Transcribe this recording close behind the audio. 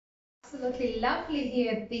Absolutely lovely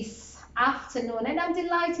here this afternoon, and I'm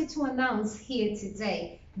delighted to announce here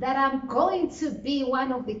today that I'm going to be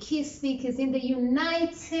one of the key speakers in the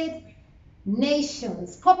United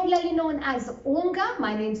Nations, popularly known as UNGA.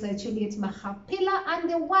 My name is Juliet Mahapila. I'm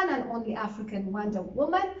the one and only African Wonder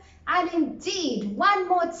Woman. And indeed, one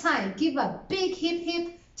more time, give a big hip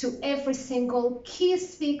hip to every single key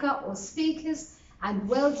speaker or speakers, and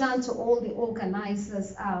well done to all the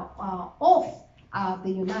organizers of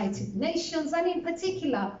the United Nations, and in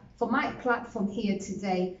particular for my platform here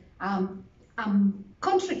today. I'm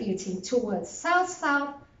contributing towards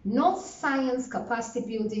South-South North Science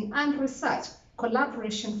Capacity Building and Research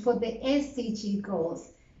Collaboration for the SDG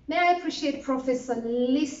goals. May I appreciate Professor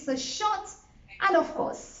Lisa Short and, of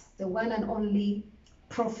course, the one and only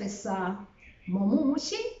Professor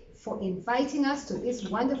Momumushi for inviting us to this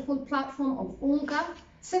wonderful platform of UNGA,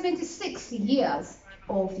 76 years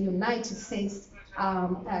of United States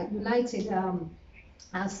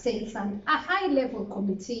States, and a high-level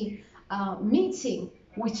committee meeting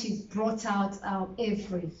which is brought out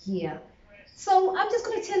every year. So I'm just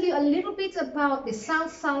going to tell you a little bit about the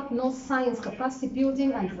South-South North Science Capacity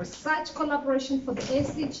Building and Research Collaboration for the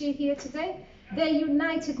SDG here today. The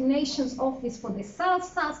United Nations Office for the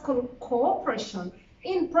South-South Cooperation,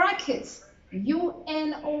 in brackets UNOSSC,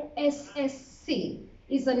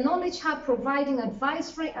 is a knowledge hub providing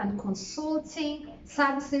advisory and consulting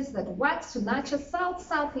services that works to nurture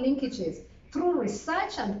South-South linkages through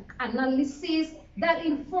research and analysis that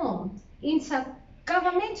inform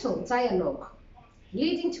intergovernmental dialogue,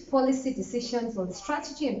 leading to policy decisions on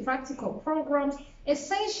strategy and practical programs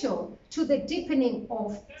essential to the deepening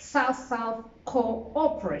of South-South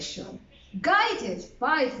cooperation. Guided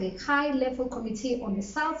by the High-Level Committee on the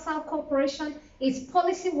South-South Cooperation, its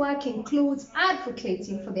policy work includes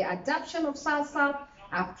advocating for the adoption of South-South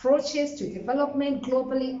approaches to development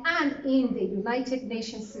globally and in the United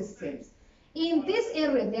Nations systems. In this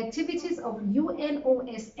area, the activities of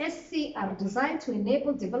UNOSSC are designed to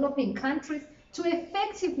enable developing countries to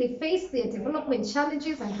effectively face their development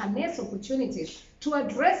challenges and harness opportunities to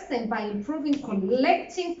address them by improving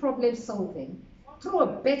collective problem solving through a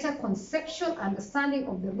better conceptual understanding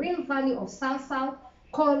of the real value of South-South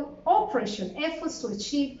cooperation efforts to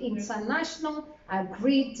achieve international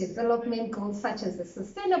agreed development goals such as the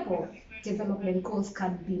Sustainable Development Goals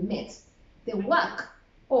can be met. The work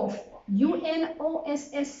of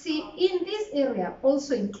UNOSSC in this area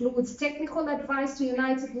also includes technical advice to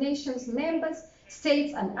United Nations members,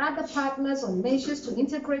 states, and other partners on measures to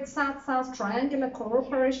integrate South-South triangular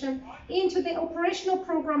cooperation into the operational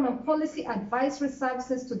program and policy advisory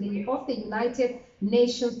services of the United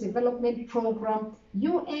Nations Development Program,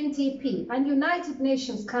 UNDP, and United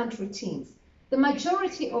Nations country teams. The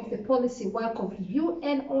majority of the policy work of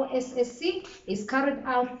UNOSSC is carried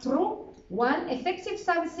out through 1. Effective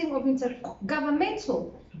servicing of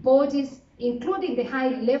intergovernmental bodies, including the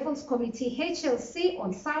High Levels Committee, HLC,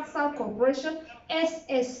 on South-South Cooperation,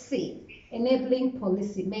 SSC, enabling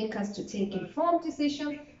policymakers to take informed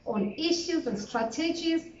decisions on issues and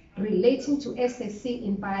strategies relating to SSC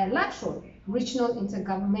in bilateral, regional,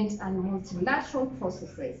 intergovernment, and multilateral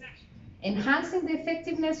processes. Enhancing the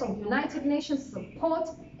effectiveness of United Nations support,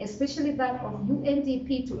 especially that of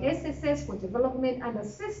UNDP to SSS for development, and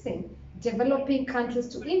assisting developing countries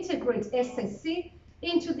to integrate SSC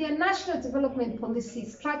into their national development policy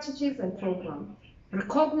strategies and programs,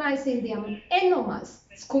 recognizing the enormous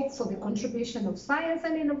scope for the contribution of science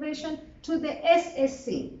and innovation to the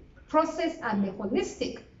SSC process and the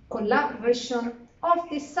holistic collaboration of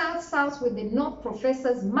the South-South with the North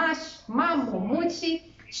Professors Momumushi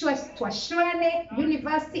Twashwane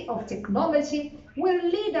University of Technology will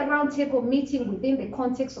lead a roundtable meeting within the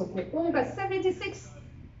context of the UNGA 76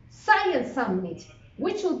 Science Summit,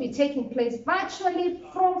 which will be taking place virtually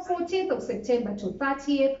from 14th of September to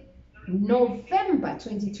 30th November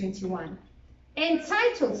 2021.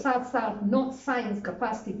 Entitled South-South North Science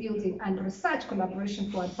Capacity Building and Research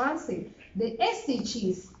Collaboration for Advancing the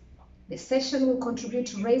SDGs, the session will contribute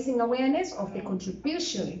to raising awareness of the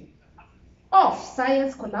contribution of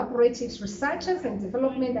science collaboratives, researchers, and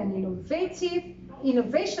development and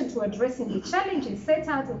innovation to addressing the challenges set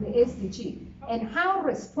out in the SDG, and how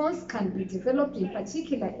response can be developed, in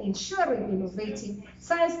particular ensuring innovative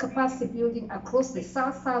science capacity building across the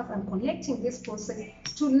South-South and connecting this process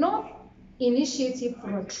to North initiative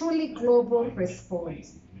for a truly global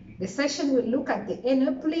response. The session will look at the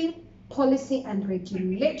enabling policy and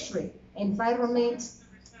regulatory environment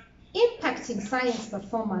impacting science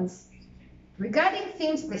performance. Regarding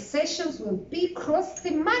themes, the sessions will be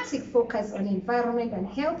cross-thematic focus on environment and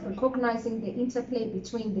health, recognizing the interplay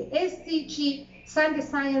between the SDG Sunday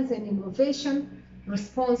Science and Innovation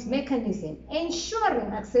Response Mechanism,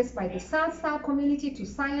 ensuring access by the South-South community to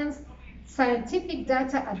scientific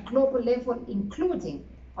data at global level, including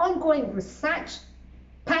ongoing research,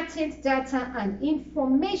 patent data and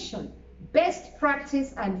information, best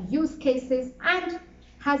practice and use cases, and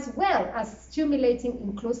as well as stimulating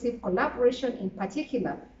inclusive collaboration, in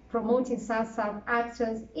particular promoting South-South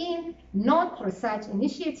actors in North Research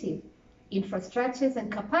Initiative, infrastructures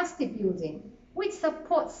and capacity building, which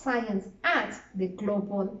supports science at the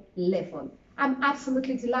global level. I'm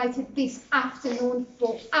absolutely delighted this afternoon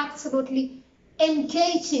for absolutely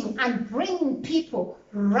engaging and bringing people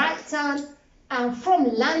right down. I'm from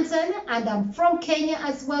London and I'm from Kenya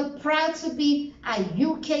as well, proud to be a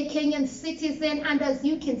UK Kenyan citizen, and as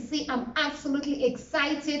you can see, I'm absolutely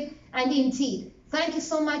excited. And indeed, thank you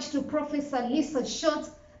so much to Professor Lisa Schott,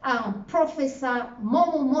 Professor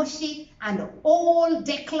Momo Moshi, and all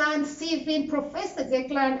Declan, Stephen, Professor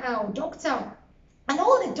Declan, our doctor, and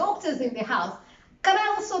all the doctors in the house. Can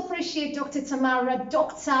I also appreciate Dr. Tamara,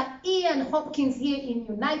 Dr. Ian Hopkins here in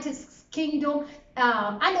United Kingdom,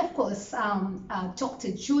 and of course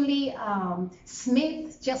Dr. Julie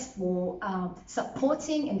Smith, just for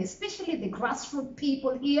supporting, and especially the grassroots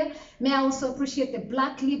people here. May I also appreciate the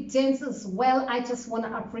Black Lip Dens as well. I just want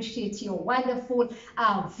to appreciate your wonderful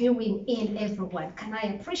viewing in, everyone. Can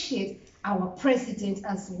I appreciate our president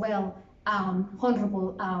as well,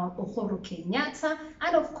 Honorable Uhuru Kenyatta,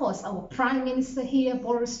 and of course our Prime Minister here,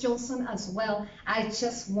 Boris Johnson, as well. I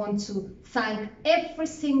just want to thank every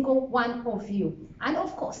single one of you, and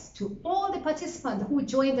of course to all the participants who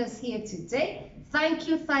joined us here today. Thank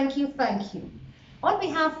you, thank you, thank you. On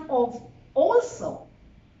behalf of also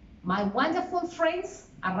my wonderful friends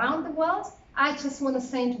around the world, I just want to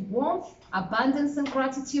send warmth, abundance and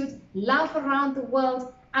gratitude, love around the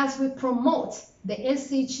world as we promote the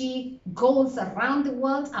SDG goals around the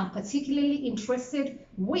world. I'm particularly interested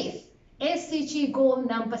with SDG goal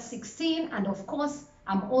number 16, and of course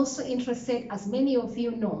I'm also interested, as many of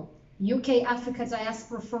you know, UK Africa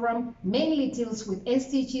Diaspora Forum mainly deals with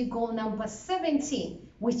SDG goal number 17,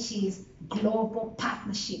 which is global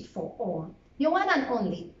partnership for all. Your one and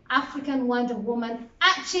only African Wonder Woman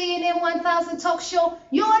at GNM 1000 Talk Show,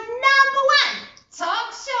 your number one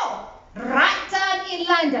talk show right down in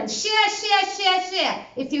London. Share, share, share, share.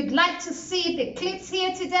 If you'd like to see the clips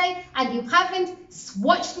here today and you haven't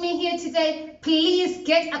watched me here today, please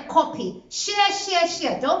get a copy. Share, share,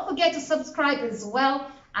 share. Don't forget to subscribe as well.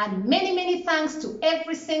 And many, many thanks to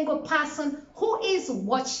every single person who is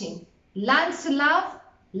watching. Learn to love,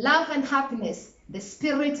 love and happiness, the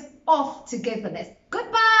spirit of togetherness.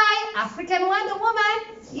 Goodbye, African Wonder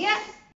Woman. Yeah.